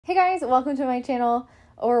Hey guys, welcome to my channel,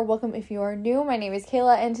 or welcome if you are new. My name is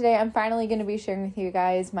Kayla, and today I'm finally going to be sharing with you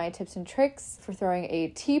guys my tips and tricks for throwing a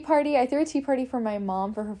tea party. I threw a tea party for my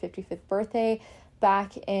mom for her 55th birthday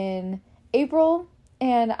back in April,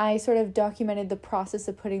 and I sort of documented the process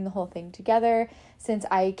of putting the whole thing together since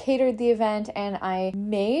I catered the event and I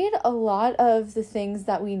made a lot of the things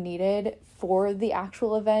that we needed for the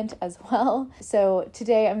actual event as well. So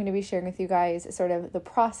today I'm going to be sharing with you guys sort of the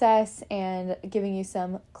process and giving you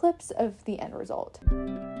some clips of the end result.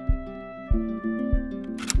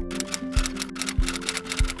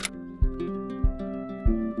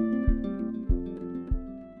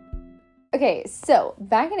 Okay, so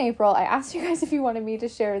back in April, I asked you guys if you wanted me to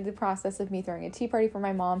share the process of me throwing a tea party for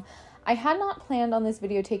my mom. I had not planned on this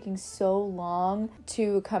video taking so long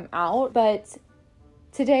to come out, but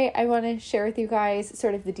today I want to share with you guys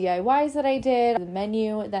sort of the DIYs that I did, the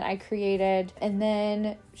menu that I created, and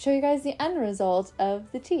then show you guys the end result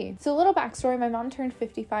of the tea. So a little backstory, my mom turned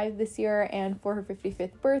 55 this year, and for her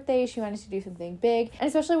 55th birthday, she wanted to do something big, and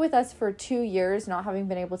especially with us for 2 years not having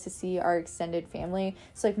been able to see our extended family.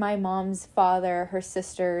 So like my mom's father, her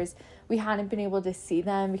sisters, we hadn't been able to see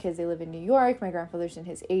them because they live in New York. My grandfather's in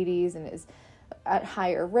his 80s and is at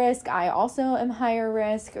higher risk. I also am higher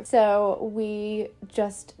risk. So we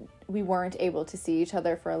weren't able to see each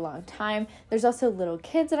other for a long time. There's also little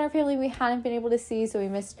kids in our family we hadn't been able to see, so we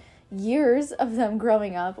missed years of them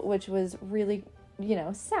growing up, which was really,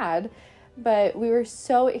 sad. But we were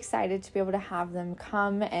so excited to be able to have them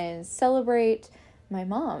come and celebrate my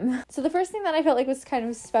mom. So the first thing that I felt like was kind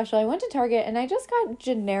of special, I went to Target and I just got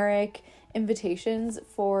generic invitations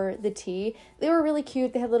for the tea. They were really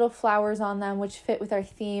cute. They had little flowers on them, which fit with our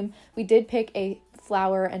theme. We did pick a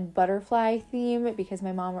flower and butterfly theme because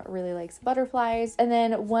my mom really likes butterflies. And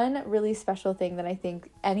then one really special thing that I think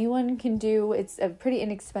anyone can do, it's a pretty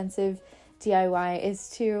inexpensive DIY, is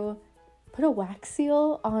to put a wax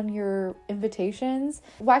seal on your invitations.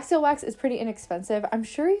 Wax seal wax is pretty inexpensive. I'm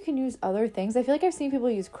sure you can use other things. I feel like I've seen people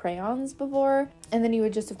use crayons before, and then you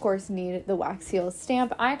would just, of course, need the wax seal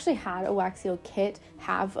stamp. I actually had a wax seal kit,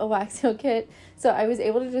 so I was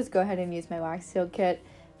able to just go ahead and use my wax seal kit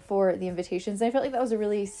for the invitations. And I felt like that was a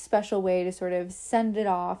really special way to sort of send it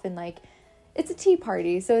off, and like, it's a tea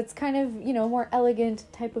party, so it's kind of, more elegant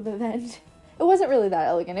type of event. It wasn't really that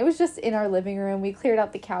elegant. It was just in our living room. We cleared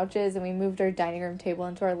out the couches and we moved our dining room table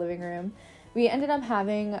into our living room. We ended up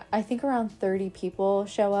having, I think, around 30 people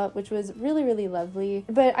show up, which was really, really lovely.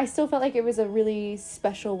 But I still felt like it was a really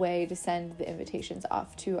special way to send the invitations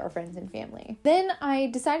off to our friends and family. Then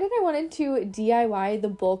I decided I wanted to DIY the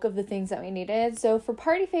bulk of the things that we needed. So for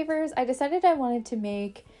party favors, I decided I wanted to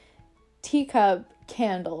make teacup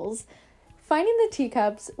candles. Finding the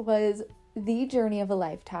teacups was the journey of a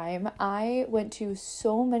lifetime. I went to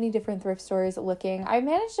so many different thrift stores looking. I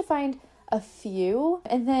managed to find a few,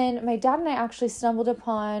 and then my dad and I actually stumbled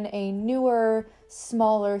upon a newer,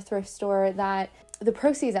 smaller thrift store that the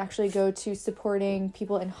proceeds actually go to supporting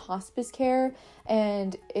people in hospice care,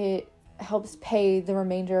 and it helps pay the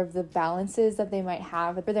remainder of the balances that they might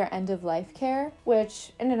have for their end-of-life care,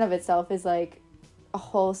 which in and of itself is like a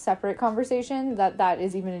whole separate conversation that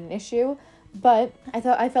is even an issue. But I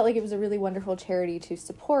felt like it was a really wonderful charity to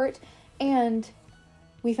support, and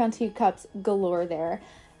we found teacups galore there.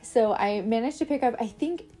 So I managed to pick up, I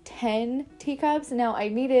think, 10 teacups. Now I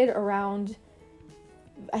needed around,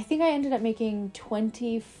 I think I ended up making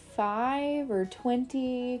 25 or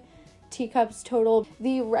 20 teacups total.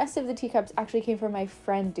 The rest of the teacups actually came from my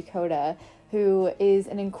friend Dakota, who is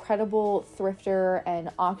an incredible thrifter and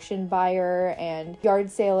auction buyer and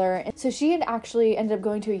yard sailor. And so she had actually ended up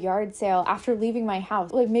going to a yard sale after leaving my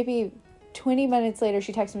house. Like maybe 20 minutes later,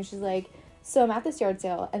 she texted me, she's like, so I'm at this yard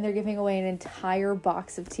sale and they're giving away an entire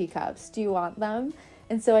box of teacups. Do you want them?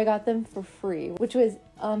 And so I got them for free, which was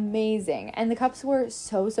amazing. And the cups were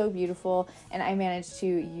so, so beautiful. And I managed to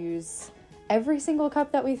use every single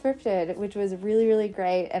cup that we thrifted, which was really, really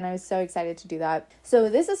great, and I was so excited to do that. So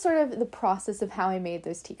this is sort of the process of how I made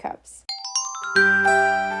those teacups.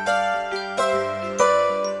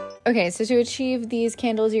 Okay, so to achieve these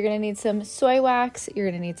candles, you're going to need some soy wax, you're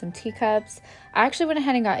going to need some teacups. I actually went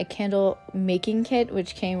ahead and got a candle making kit,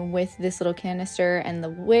 which came with this little canister and the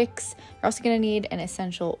wicks. You're also going to need an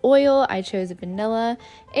essential oil. I chose vanilla,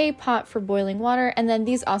 a pot for boiling water, and then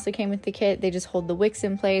these also came with the kit. They just hold the wicks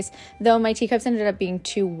in place, though my teacups ended up being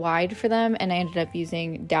too wide for them, and I ended up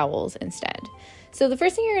using dowels instead. So the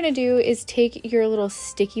first thing you're going to do is take your little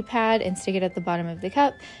sticky pad and stick it at the bottom of the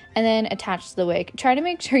cup and then attach to the wick. Try to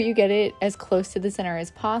make sure you get it as close to the center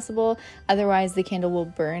as possible, otherwise the candle will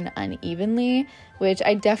burn unevenly, which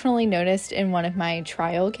I definitely noticed in one of my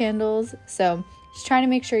trial candles. So Just trying to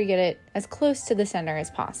make sure you get it as close to the center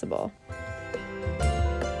as possible.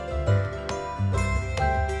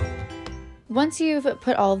 Once you've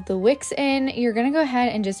put all of the wicks in, you're gonna go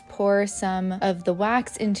ahead and just pour some of the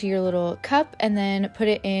wax into your little cup and then put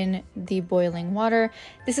it in the boiling water.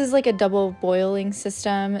 This is like a double boiling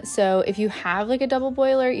system, so if you have like a double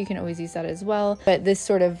boiler, you can always use that as well, but this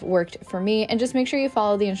sort of worked for me. And just make sure you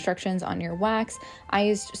follow the instructions on your wax. I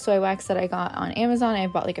used soy wax that I got on Amazon. I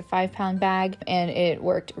bought like a 5-pound bag and it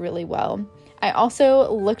worked really well. I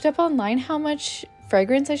also looked up online how much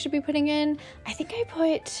fragrance I should be putting in. I think I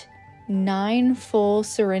put 9 full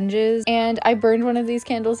syringes, and I burned one of these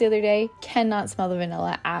candles the other day. Cannot smell the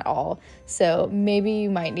vanilla at all, so maybe you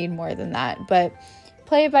might need more than that, but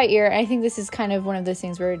play it by ear. I think this is kind of one of those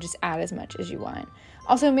things where just add as much as you want.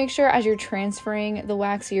 Also, make sure as you're transferring the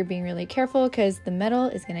wax, you're being really careful because the metal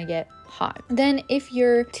is going to get hot. Then if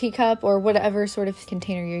your teacup or whatever sort of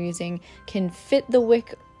container you're using can fit the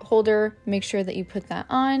wick holder, make sure that you put that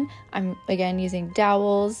on. I'm again using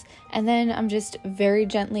dowels, and then I'm just very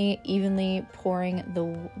gently, evenly pouring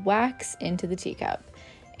the wax into the teacup,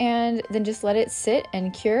 and then just let it sit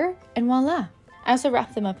and cure, and voila. I also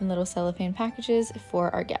wrap them up in little cellophane packages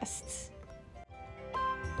for our guests.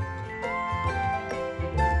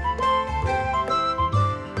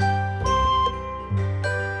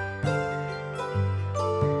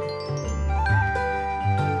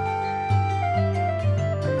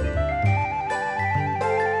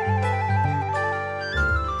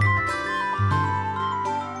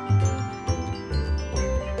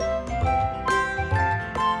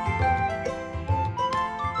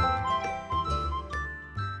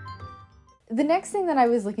 The next thing that I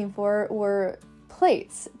was looking for were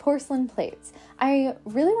plates, porcelain plates. I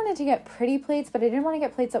really wanted to get pretty plates, but I didn't want to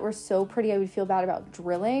get plates that were so pretty I would feel bad about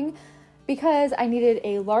drilling, because I needed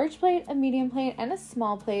a large plate, a medium plate, and a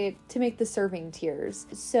small plate to make the serving tiers.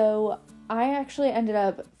 So I actually ended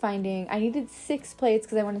up finding I needed 6 plates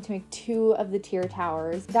because I wanted to make 2 of the tier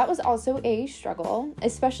towers. That was also a struggle,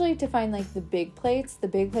 especially to find like the big plates. The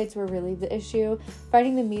big plates were really the issue.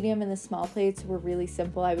 Finding the medium and the small plates were really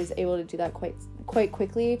simple. I was able to do that quite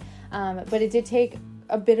quickly, but it did take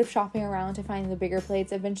a bit of shopping around to find the bigger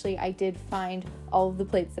plates. Eventually I did find all of the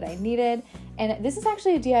plates that I needed, and this is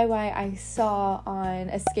actually a DIY I saw on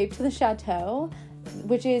Escape to the Chateau,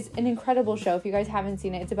 which is an incredible show. If you guys haven't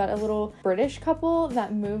seen it, it's about a little British couple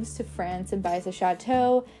that moves to France and buys a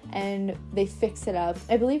chateau, and they fix it up.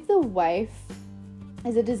 I believe the wife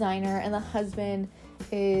is a designer and the husband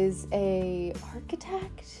is a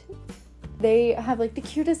architect. They have like the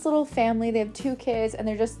cutest little family. They have 2 kids and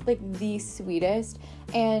they're just like the sweetest.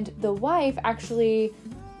 And the wife actually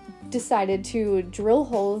decided to drill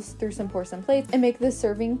holes through some porcelain plates and make the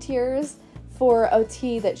serving tiers for a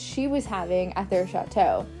tea that she was having at their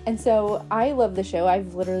chateau. And so I love the show.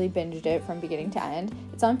 I've literally binged it from beginning to end.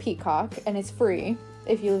 It's on Peacock and it's free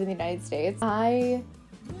if you live in the United States. I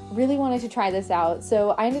really wanted to try this out,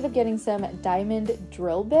 so I ended up getting some diamond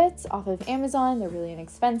drill bits off of Amazon. They're really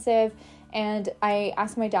inexpensive, and I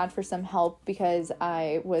asked my dad for some help because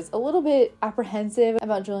I was a little bit apprehensive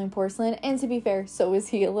about drilling porcelain, and to be fair, so was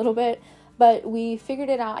he a little bit, but we figured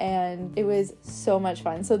it out and it was so much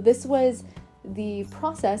fun. So this was the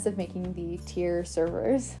process of making the tier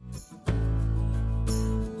servers.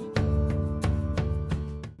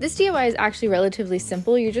 This DIY is actually relatively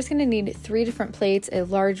simple. You're just gonna need 3 different plates, a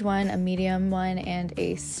large one, a medium one, and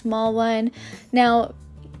a small one. Now,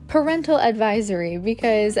 parental advisory,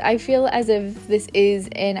 because I feel as if this is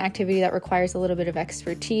an activity that requires a little bit of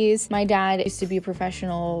expertise. My dad used to be a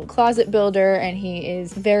professional closet builder, and he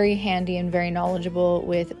is very handy and very knowledgeable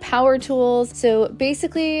with power tools. So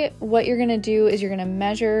basically what you're gonna do is you're gonna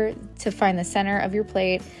measure to find the center of your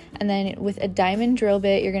plate, and then with a diamond drill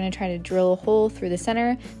bit, you're gonna try to drill a hole through the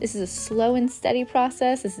center. This is a slow and steady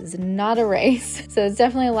process. This is not a race. So it's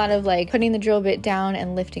definitely a lot of like putting the drill bit down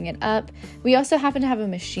and lifting it up. We also happen to have a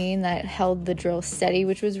machine that held the drill steady,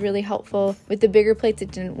 which was really helpful. With the bigger plates,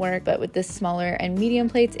 it didn't work, but with the smaller and medium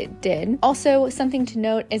plates, it did. Also, something to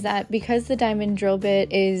note is that because the diamond drill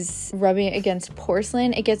bit is rubbing against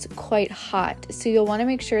porcelain, it gets quite hot. So you'll wanna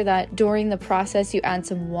make sure that during the process, you add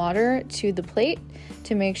some water to the plate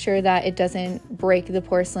to make sure that it doesn't break the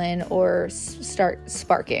porcelain or start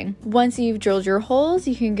sparking. Once you've drilled your holes,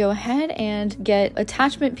 you can go ahead and get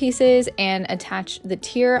attachment pieces and attach the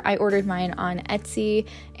tier. I ordered mine on Etsy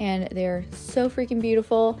and they're so freaking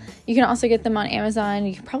beautiful. You can also get them on Amazon.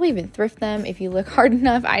 You can probably even thrift them if you look hard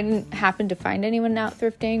enough. I didn't happen to find anyone out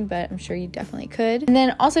thrifting, but I'm sure you definitely could. And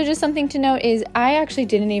then also just something to note is I actually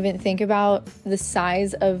didn't even think about the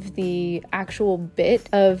size of the actual bit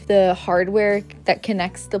of the hardware that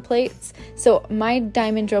connects the plates. So my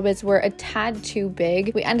diamond drill bits were a tad too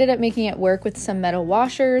big. We ended up making it work with some metal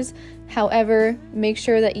washers. However, make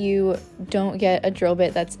sure that you don't get a drill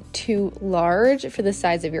bit that's too large for the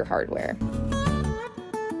size of your hardware.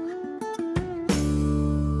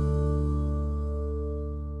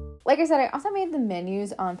 Like I said, I also made the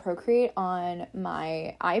menus on Procreate on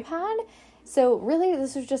my iPad. So really,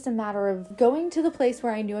 this was just a matter of going to the place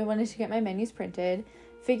where I knew I wanted to get my menus printed,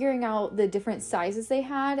 figuring out the different sizes they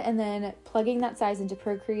had, and then plugging that size into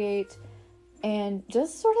Procreate and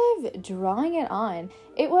just sort of drawing it on.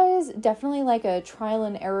 It was definitely like a trial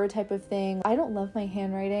and error type of thing. I don't love my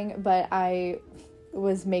handwriting, but I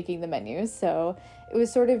was making the menus, so it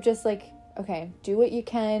was sort of just like, okay, do what you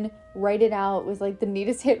can, write it out with like the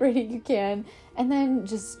neatest handwriting you can, and then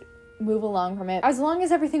just move along from it. As long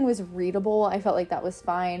as everything was readable, I felt like that was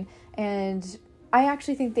fine, and I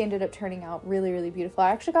actually think they ended up turning out really, really beautiful.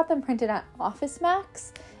 I actually got them printed at Office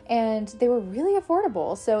Max, and they were really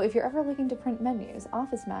affordable. So if you're ever looking to print menus,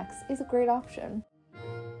 Office Max is a great option.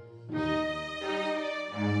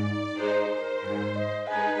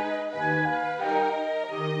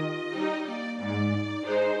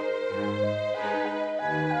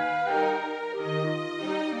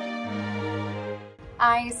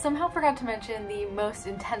 I somehow forgot to mention the most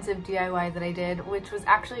intensive DIY that I did, which was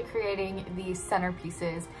actually creating the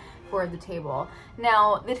centerpieces for the table.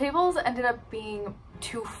 Now, the tables ended up being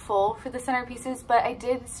too full for the centerpieces, but I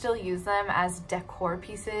did still use them as decor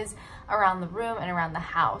pieces around the room and around the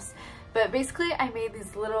house. But basically, I made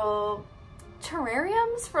these little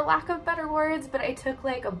terrariums, for lack of better words, but I took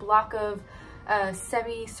like a block of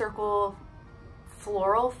semicircle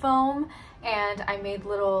floral foam, and I made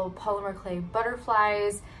little polymer clay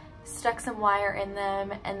butterflies, stuck some wire in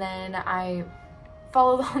them, and then I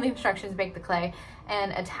followed all the instructions, baked the clay,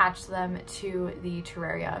 and attached them to the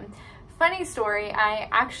terrarium. Funny story, I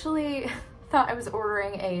actually thought I was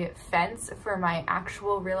ordering a fence for my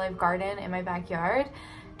actual real-life garden in my backyard.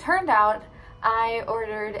 Turned out I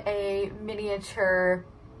ordered a miniature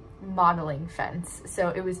modeling fence. So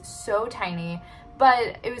it was so tiny,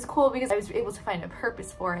 but it was cool because I was able to find a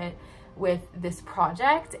purpose for it with this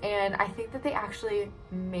project, and I think that they actually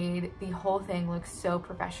made the whole thing look so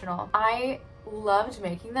professional. I loved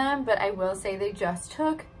making them, but I will say they just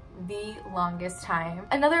took the longest time.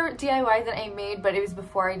 Another DIY that I made, but it was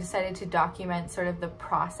before I decided to document sort of the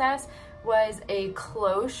process, was a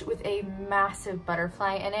cloche with a massive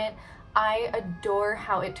butterfly in it. I adore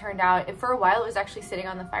how it turned out. For a while it was actually sitting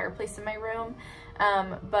on the fireplace in my room,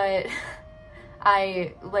 but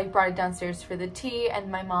I like brought it downstairs for the tea,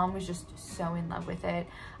 and my mom was just so in love with it.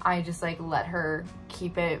 I just like let her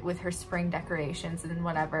keep it with her spring decorations and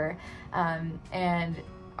whatever, and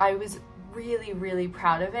I was really, really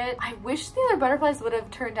proud of it. I wish the other butterflies would have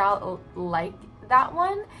turned out like that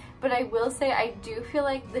one, but I will say I do feel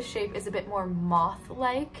like the shape is a bit more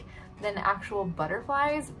moth-like than actual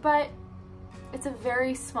butterflies, but it's a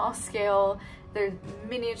very small scale. They're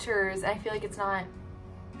miniatures. I feel like it's not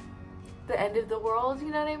the end of the world,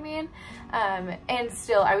 you know what I mean? And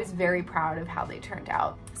still, I was very proud of how they turned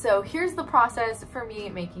out. So here's the process for me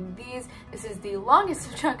making these. This is the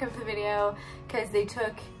longest chunk of the video because they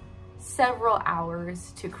took several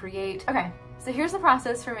hours to create. Okay, so here's the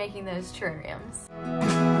process for making those terrariums.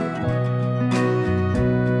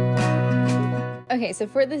 Okay, so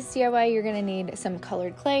for this DIY, you're gonna need some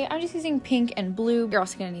colored clay. I'm just using pink and blue. You're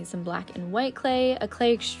also gonna need some black and white clay, a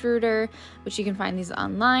clay extruder, which you can find these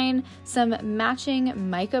online, some matching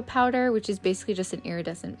mica powder, which is basically just an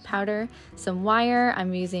iridescent powder, some wire.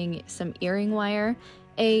 I'm using some earring wire,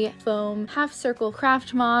 a foam half circle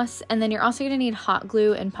craft moss, and then you're also gonna need hot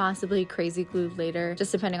glue and possibly crazy glue later,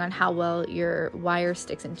 just depending on how well your wire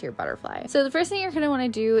sticks into your butterfly. So the first thing you're gonna wanna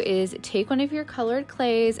do is take one of your colored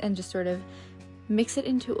clays and just sort of mix it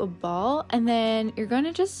into a ball, and then you're going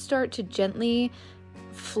to just start to gently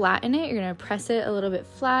flatten it. You're going to press it a little bit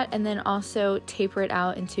flat and then also taper it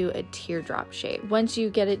out into a teardrop shape. Once you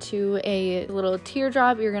get it to a little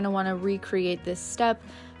teardrop, you're going to want to recreate this step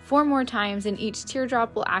 4 more times, and each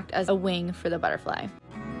teardrop will act as a wing for the butterfly.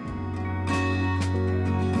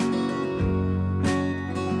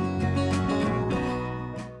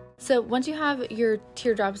 So once you have your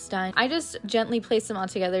teardrops done, I just gently place them all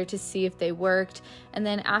together to see if they worked. And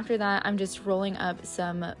then after that, I'm just rolling up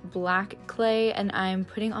some black clay and I'm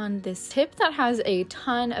putting on this tip that has a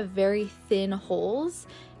ton of very thin holes.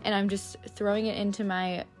 and I'm just throwing it into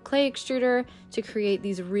my clay extruder to create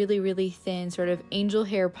these really, really thin sort of angel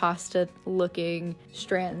hair pasta looking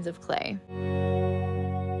strands of clay.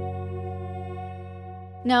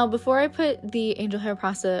 Now, before I put the angel hair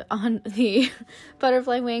pasta on the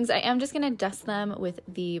butterfly wings, I am just going to dust them with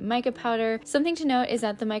the mica powder. Something to note is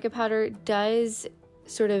that the mica powder does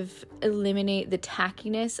sort of eliminate the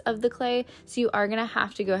tackiness of the clay, so you are going to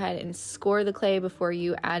have to go ahead and score the clay before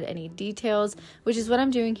you add any details, which is what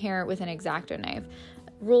I'm doing here with an X-Acto knife.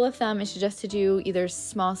 Rule of thumb is just to do either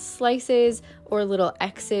small slices or little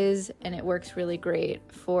X's, and it works really great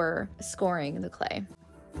for scoring the clay.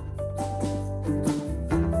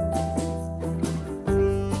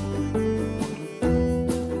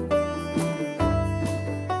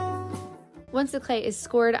 Once the clay is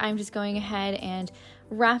scored, I'm just going ahead and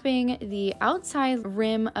wrapping the outside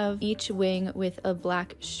rim of each wing with a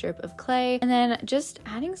black strip of clay, and then just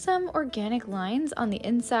adding some organic lines on the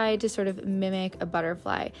inside to sort of mimic a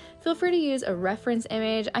butterfly. Feel free to use a reference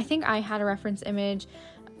image. I think I had a reference image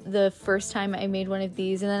the first time I made one of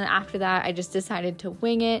these, and then after that I just decided to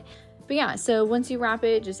wing it. But yeah, so once you wrap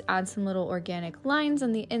it, just add some little organic lines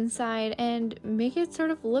on the inside and make it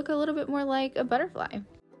sort of look a little bit more like a butterfly.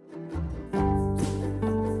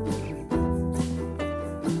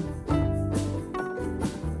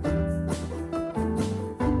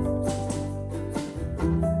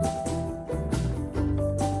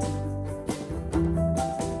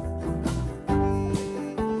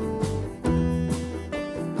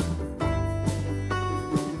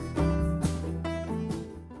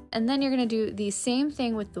 And then you're going to do the same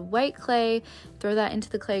thing with the white clay, throw that into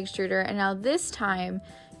the clay extruder, and now this time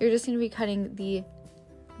you're just going to be cutting the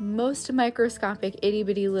most microscopic itty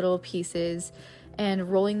bitty little pieces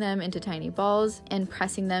and rolling them into tiny balls and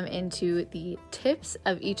pressing them into the tips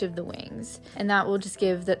of each of the wings. And that will just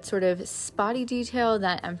give that sort of spotty detail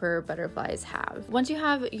that emperor butterflies have. Once you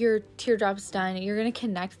have your teardrops done, you're going to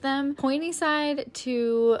connect them pointy side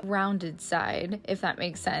to rounded side, if that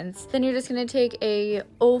makes sense. Then you're just going to take a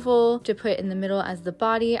oval to put in the middle as the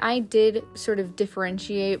body. I did sort of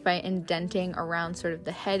differentiate by indenting around sort of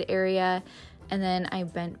the head area, and then I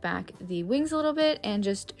bent back the wings a little bit and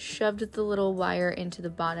just shoved the little wire into the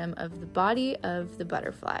bottom of the body of the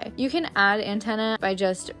butterfly. You can add antenna by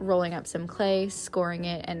just rolling up some clay, scoring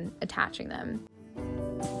it, and attaching them.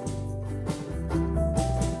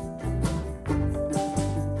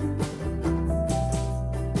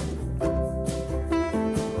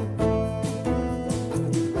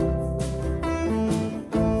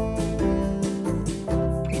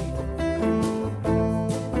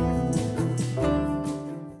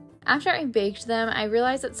 After I baked them, I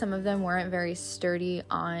realized that some of them weren't very sturdy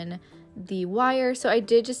on the wire, so I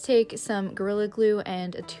did just take some Gorilla Glue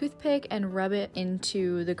and a toothpick and rub it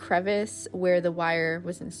into the crevice where the wire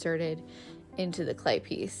was inserted into the clay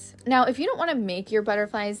piece. Now, if you don't want to make your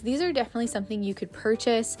butterflies, these are definitely something you could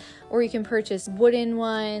purchase, or you can purchase wooden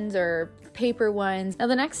ones or paper ones. Now,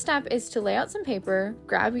 the next step is to lay out some paper,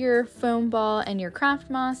 grab your foam ball and your craft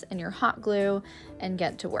moss and your hot glue, and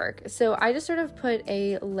get to work. So I just sort of put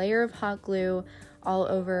a layer of hot glue all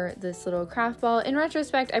over this little craft ball. In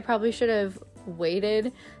retrospect, I probably should have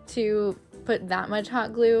waited to put that much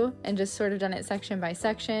hot glue and just sort of done it section by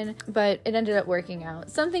section, but it ended up working out.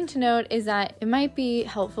 Something to note is that it might be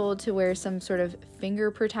helpful to wear some sort of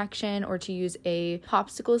finger protection or to use a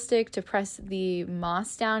popsicle stick to press the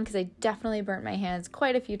moss down, because I definitely burnt my hands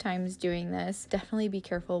quite a few times doing this. Definitely be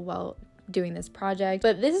careful while doing this project.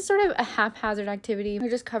 But this is sort of a haphazard activity. You're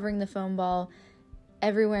just covering the foam ball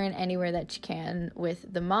everywhere and anywhere that you can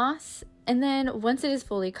with the moss. And then once it is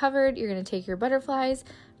fully covered, you're going to take your butterflies,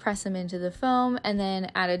 press them into the foam, and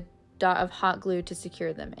then add a dot of hot glue to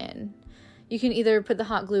secure them in. You can either put the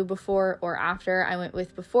hot glue before or after. I went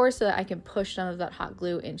with before so that I can push some of that hot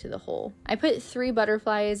glue into the hole. I put 3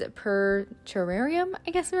 butterflies per terrarium,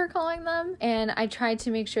 I guess we were calling them, and I tried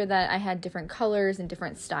to make sure that I had different colors and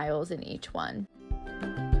different styles in each one.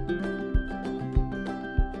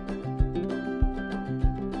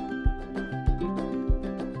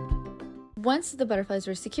 Once the butterflies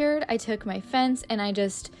were secured, I took my fence and I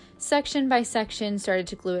just section by section started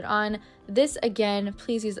to glue it on. This, again,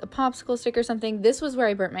 please use a popsicle stick or something. This was where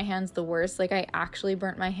I burnt my hands the worst. Like, I actually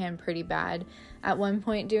burnt my hand pretty bad at one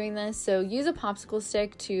point doing this. So use a popsicle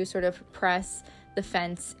stick to sort of press the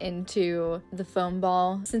fence into the foam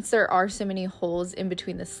ball. Since there are so many holes in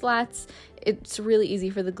between the slats, it's really easy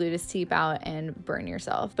for the glue to seep out and burn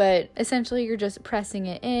yourself. But essentially, you're just pressing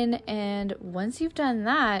it in, and once you've done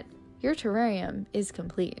that, your terrarium is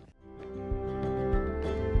complete.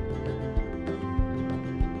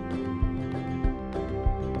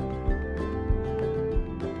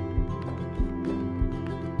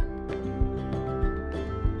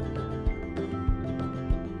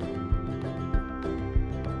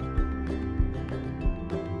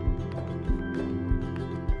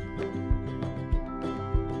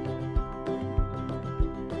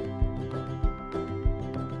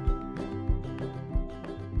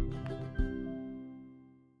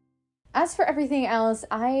 As for everything else,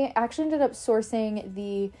 I actually ended up sourcing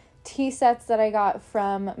the tea sets that I got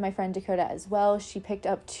from my friend Dakota as well. She picked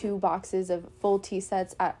up 2 boxes of full tea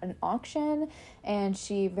sets at an auction, and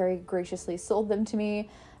she very graciously sold them to me.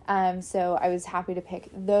 So I was happy to pick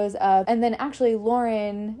those up. And then actually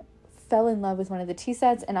Lauren fell in love with one of the tea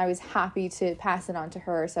sets, and I was happy to pass it on to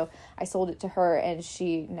her. So I sold it to her, and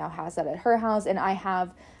she now has that at her house. And I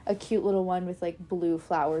have a cute little one with like blue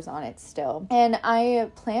flowers on it still. And I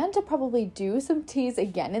plan to probably do some teas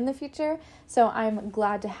again in the future. So I'm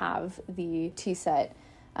glad to have the tea set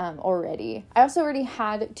already. I also already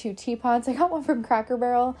had 2 teapots. I got one from Cracker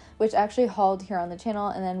Barrel, which I actually hauled here on the channel,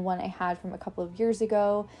 and then one I had from a couple of years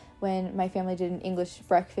ago when my family did an English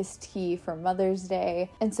breakfast tea for Mother's Day.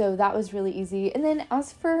 And so that was really easy. And then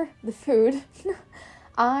as for the food,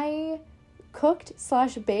 I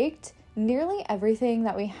cooked/baked nearly everything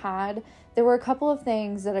that we had. There were a couple of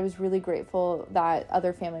things that I was really grateful that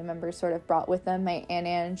other family members sort of brought with them. My Aunt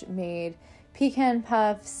Ange made pecan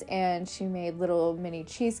puffs, and she made little mini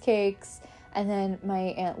cheesecakes, and then my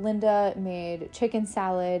Aunt Linda made chicken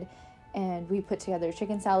salad, and we put together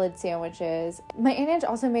chicken salad sandwiches. My Aunt Ange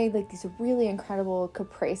also made like these really incredible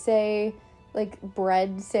caprese like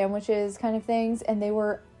bread sandwiches kind of things, and they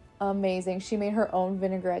were amazing. She made her own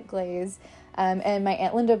vinaigrette glaze. And my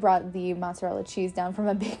Aunt Linda brought the mozzarella cheese down from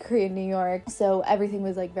a bakery in New York. So everything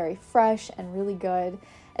was like very fresh and really good.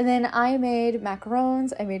 And then I made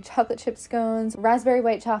macarons, I made chocolate chip scones, raspberry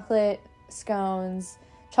white chocolate scones,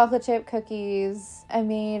 chocolate chip cookies. I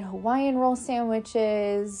made Hawaiian roll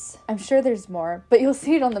sandwiches. I'm sure there's more, but you'll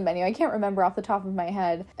see it on the menu. I can't remember off the top of my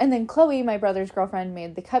head. And then Chloe, my brother's girlfriend,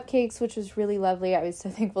 made the cupcakes, which was really lovely. I was so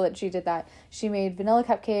thankful that she did that. She made vanilla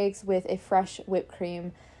cupcakes with a fresh whipped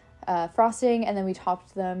cream frosting, and then we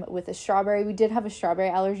topped them with a strawberry. We did have a strawberry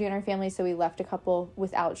allergy in our family, so we left a couple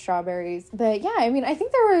without strawberries. But yeah, I mean, I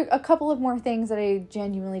think there were a couple of more things that I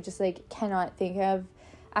genuinely just like cannot think of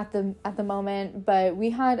at the moment, but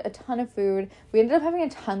we had a ton of food. We ended up having a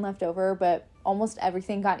ton left over, but almost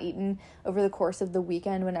everything got eaten over the course of the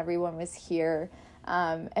weekend when everyone was here.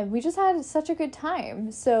 And we just had such a good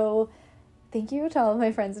time. So thank you to all of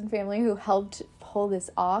my friends and family who helped pull this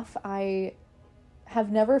off. I have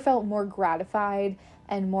never felt more gratified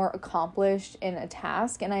and more accomplished in a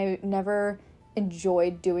task, and I never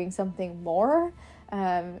enjoyed doing something more.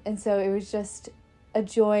 And so it was just a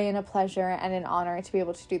joy and a pleasure and an honor to be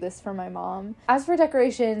able to do this for my mom. As for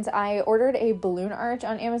decorations, I ordered a balloon arch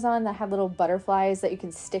on Amazon that had little butterflies that you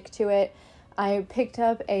can stick to it. I picked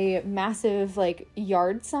up a massive like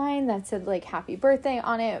yard sign that said like happy birthday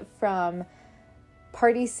on it from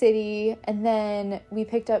Party City, and then we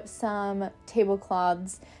picked up some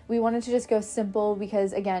tablecloths. We wanted to just go simple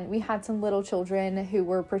because again, we had some little children who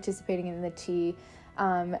were participating in the tea,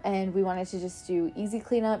 and we wanted to just do easy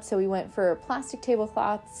cleanup, so we went for plastic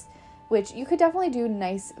tablecloths, which you could definitely do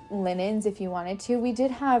nice linens if you wanted to. We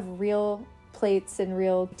did have real plates and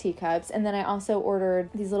real teacups, and then I also ordered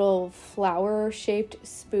these little flower shaped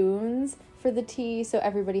spoons for the tea, so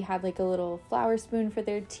everybody had like a little flower spoon for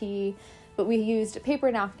their tea. But we used paper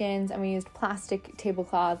napkins and we used plastic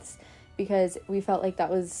tablecloths because we felt like that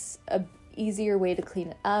was a easier way to clean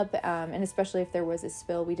it up, and especially if there was a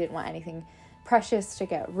spill, we didn't want anything precious to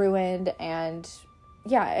get ruined. And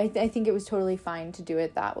yeah, I think it was totally fine to do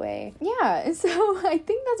it that way. Yeah, and so I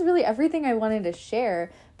think that's really everything I wanted to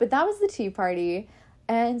share, but that was the tea party,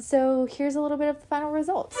 and so here's a little bit of the final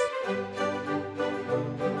results.